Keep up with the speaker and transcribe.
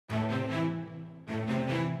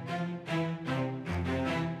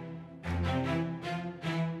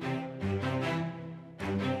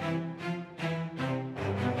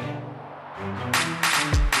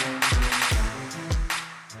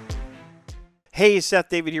Hey, Seth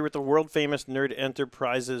David here with the world famous Nerd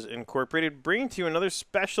Enterprises Incorporated, bringing to you another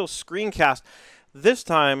special screencast. This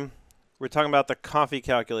time, we're talking about the coffee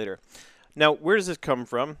calculator. Now, where does this come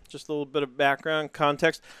from? Just a little bit of background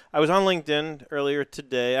context. I was on LinkedIn earlier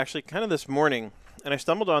today, actually kind of this morning, and I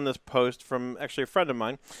stumbled on this post from actually a friend of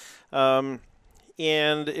mine.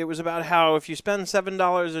 And it was about how if you spend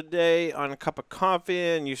 $7 a day on a cup of coffee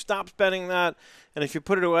and you stop spending that, and if you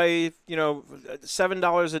put it away, you know,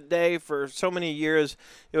 $7 a day for so many years,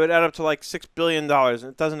 it would add up to like $6 billion. And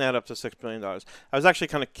it doesn't add up to $6 billion. I was actually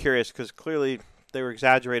kind of curious because clearly they were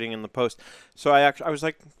exaggerating in the post. So I was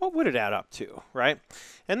like, what would it add up to, right?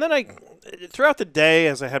 And then throughout the day,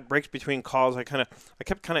 as I had breaks between calls, I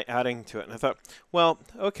kept kind of adding to it. And I thought, well,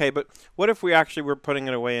 okay, but what if we actually were putting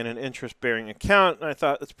it away in an interest-bearing account? And I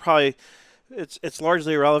thought it's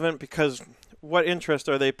largely irrelevant because what interest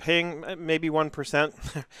are they paying? Maybe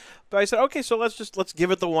 1%. But I said, okay, so let's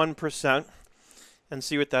give it the 1%. And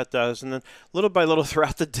see what that does. And then little by little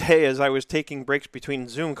throughout the day, as I was taking breaks between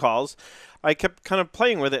Zoom calls, I kept kind of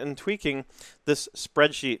playing with it and tweaking this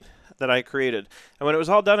spreadsheet that I created. And when it was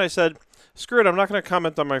all done, I said, screw it, I'm not going to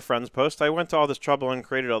comment on my friend's post. I went to all this trouble and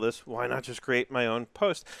created all this. Why not just create my own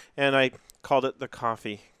post? And I called it the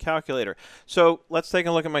coffee calculator. So let's take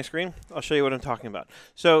a look at my screen. I'll show you what I'm talking about.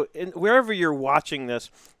 So wherever you're watching this,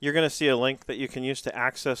 you're going to see a link that you can use to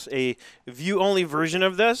access a view-only version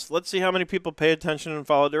of this. Let's see how many people pay attention and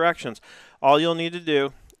follow directions. All you'll need to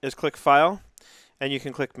do is click File, and you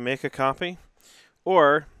can click Make a Copy.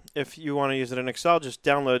 Or if you want to use it in Excel, just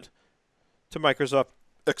download to Microsoft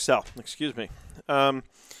Excel. Excuse me.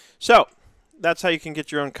 So that's how you can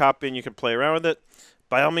get your own copy, and you can play around with it.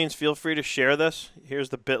 By all means, feel free to share this. Here's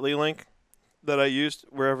the bit.ly link that I used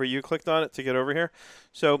wherever you clicked on it to get over here.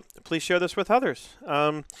 So please share this with others.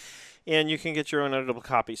 And you can get your own editable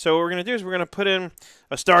copy. So what we're going to do is we're going to put in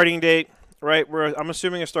a starting date, right? I'm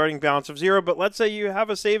assuming a starting balance of 0, but let's say you have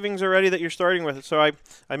a savings already that you're starting with. So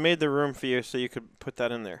I made the room for you so you could put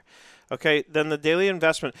that in there. Okay, then the daily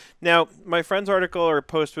investment. Now, my friend's article or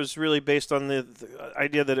post was really based on the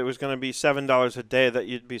idea that it was going to be $7 a day that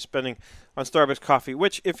you'd be spending on Starbucks coffee,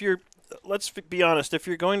 which let's be honest, if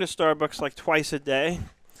you're going to Starbucks like twice a day,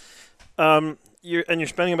 you're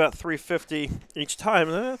spending about $3.50 each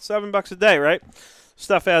time, that's $7 a day, right?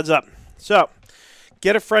 Stuff adds up. So,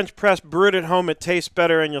 get a French press, brew it at home, it tastes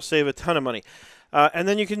better, and you'll save a ton of money. And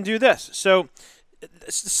then you can do this. So,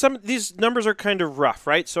 these numbers are kind of rough,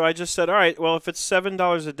 right? So I just said, all right, well, if it's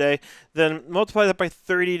 $7 a day, then multiply that by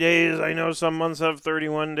 30 days. I know some months have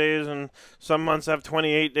 31 days and some months have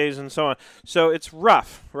 28 days and so on. So it's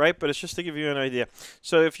rough, right? But it's just to give you an idea.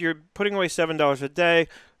 So if you're putting away $7 a day,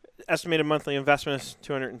 estimated monthly investment is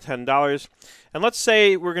 $210. And let's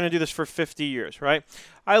say we're going to do this for 50 years, right?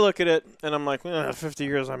 I look at it and I'm like, 50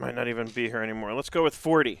 years, I might not even be here anymore. Let's go with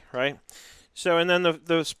 40, right? So, and then the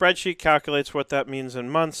spreadsheet calculates what that means in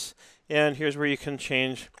months, and here's where you can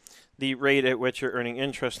change the rate at which you're earning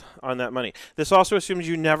interest on that money. This also assumes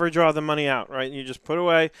you never draw the money out, right? You just put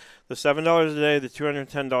away the $7 a day, the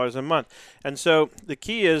 $210 a month. And so the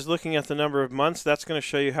key is looking at the number of months. That's going to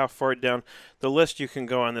show you how far down the list you can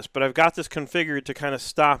go on this. But I've got this configured to kind of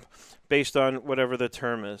stop based on whatever the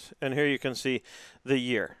term is. And here you can see the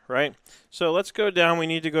year, right? So let's go down. We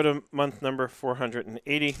need to go to month number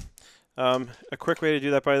 480. A quick way to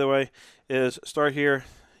do that, by the way, is start here,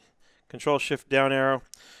 Control-Shift down arrow,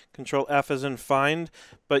 Control-F as in find,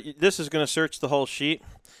 but this is going to search the whole sheet.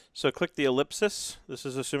 So click the ellipsis. This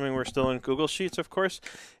is assuming we're still in Google Sheets, of course.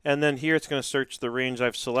 And then here it's going to search the range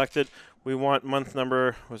I've selected. We want month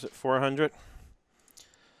number, was it 400?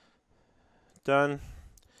 Done.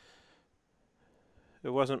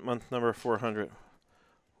 It wasn't month number 400.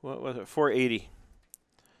 What was it? 480.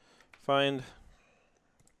 Find.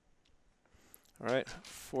 All right,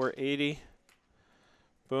 480,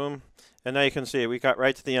 boom, and now you can see we got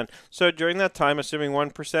right to the end. So during that time, assuming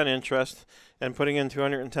 1% interest and putting in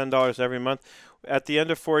 $210 every month, at the end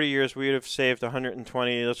of 40 years, we would have saved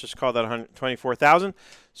 120. Let's just call that 124,000.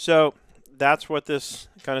 So that's what this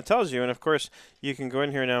kind of tells you. And of course, you can go in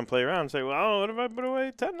here now and play around and say, well, what if I put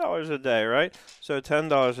away $10 a day, right? So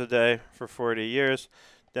 $10 a day for 40 years,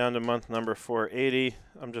 down to month number 480.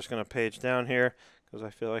 I'm just going to page down here, because I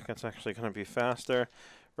feel like it's actually going to be faster,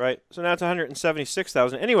 right? So now it's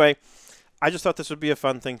 176,000. Anyway, I just thought this would be a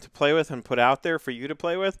fun thing to play with and put out there for you to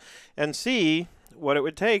play with and see what it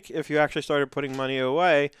would take if you actually started putting money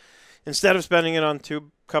away instead of spending it on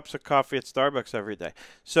 2 cups of coffee at Starbucks every day.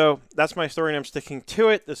 So that's my story, and I'm sticking to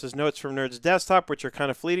it. This is Notes from Nerds Desktop, which are kind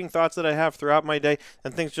of fleeting thoughts that I have throughout my day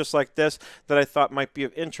and things just like this that I thought might be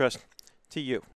of interest to you.